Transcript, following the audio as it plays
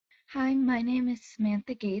Hi, my name is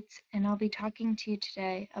Samantha Gates, and I'll be talking to you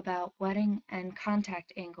today about wetting and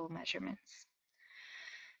contact angle measurements.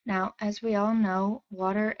 Now, as we all know,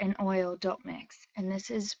 water and oil don't mix, and this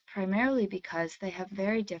is primarily because they have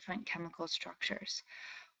very different chemical structures.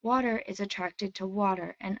 Water is attracted to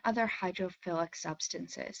water and other hydrophilic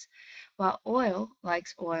substances, while oil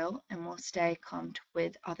likes oil and will stay clumped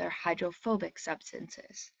with other hydrophobic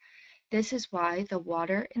substances. This is why the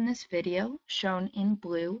water in this video, shown in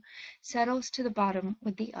blue, settles to the bottom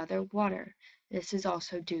with the other water. This is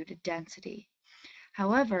also due to density.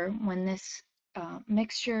 However, when this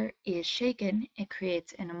mixture is shaken, it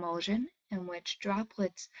creates an emulsion in which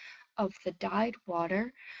droplets of the dyed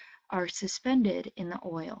water are suspended in the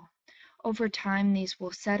oil. Over time, these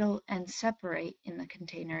will settle and separate in the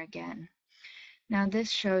container again. Now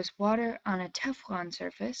this shows water on a Teflon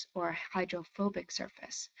surface or a hydrophobic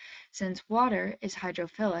surface. Since water is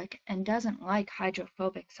hydrophilic and doesn't like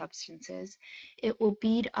hydrophobic substances, it will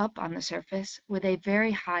bead up on the surface with a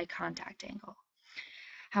very high contact angle.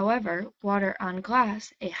 However, water on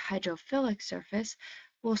glass, a hydrophilic surface,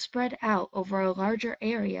 will spread out over a larger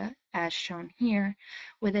area, as shown here,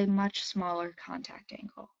 with a much smaller contact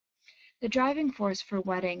angle. The driving force for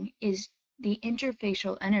wetting is the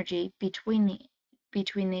interfacial energy between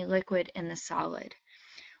the liquid and the solid.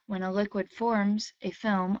 When a liquid forms a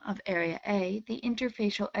film of area A, the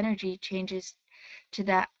interfacial energy changes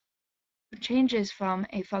from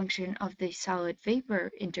a function of the solid vapor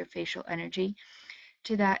interfacial energy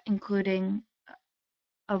to that including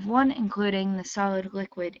the solid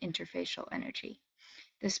liquid interfacial energy.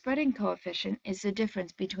 The spreading coefficient is the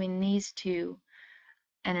difference between these two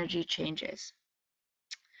energy changes.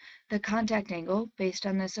 The contact angle, based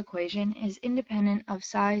on this equation, is independent of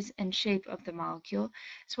size and shape of the molecule,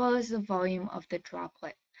 as well as the volume of the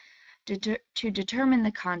droplet. To determine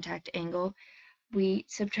the contact angle, we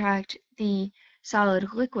subtract the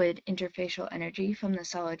solid-liquid interfacial energy from the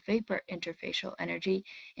solid-vapor interfacial energy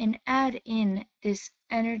and add in this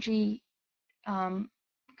energy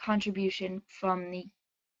contribution from the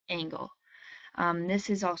angle. This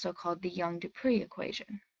is also called the Young-Dupree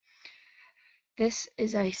equation. This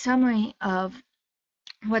is a summary of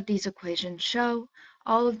what these equations show.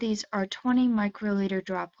 All of these are 20 microliter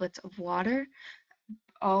droplets of water,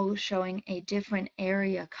 all showing a different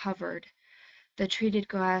area covered. The treated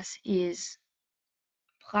glass is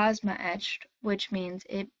plasma etched, which means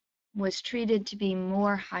it was treated to be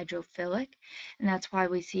more hydrophilic, and that's why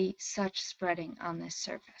we see such spreading on this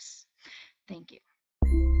surface. Thank you.